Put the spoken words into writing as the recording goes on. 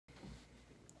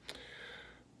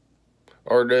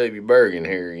R.W. Bergen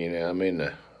here.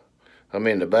 I'm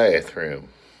in the bathroom.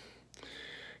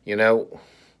 You know,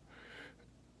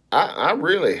 I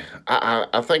really,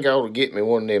 I think I ought to get me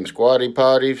one of them squatty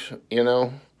potties.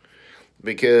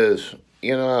 Because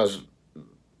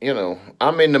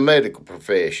I'm in the medical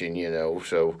profession.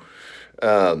 So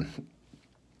um,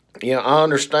 I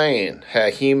understand how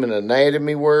human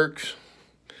anatomy works,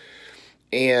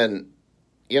 and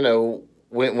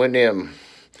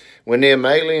when them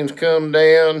aliens come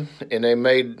down and they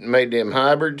made them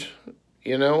hybrids,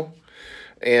 you know,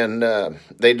 and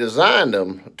they designed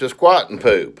them to squat and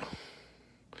poop,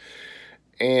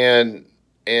 and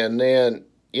then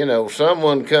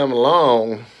someone come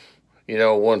along,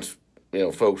 once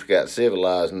folks got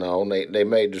civilized and all, and they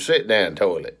made the sit down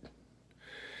toilet,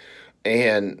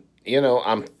 and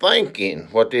I'm thinking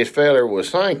what this feller was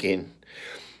thinking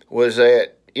was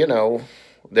that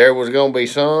there was going to be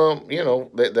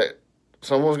that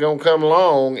someone's going to come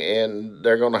along and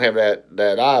they're going to have that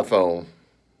iPhone,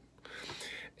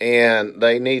 and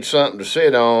they need something to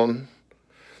sit on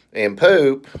and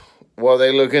poop while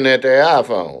they're looking at their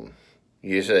iPhone,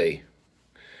 you see.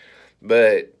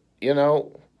 But,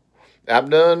 I've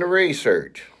done the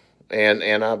research,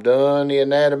 and I've done the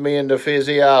anatomy and the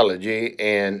physiology,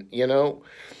 and,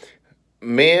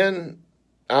 men,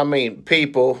 I mean,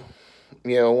 people,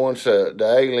 once the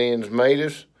aliens made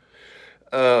us,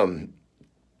 um,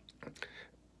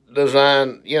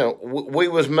 designed, we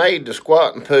was made to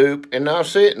squat and poop and not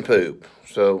sit and poop.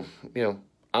 So,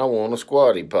 I want a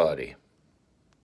squatty potty.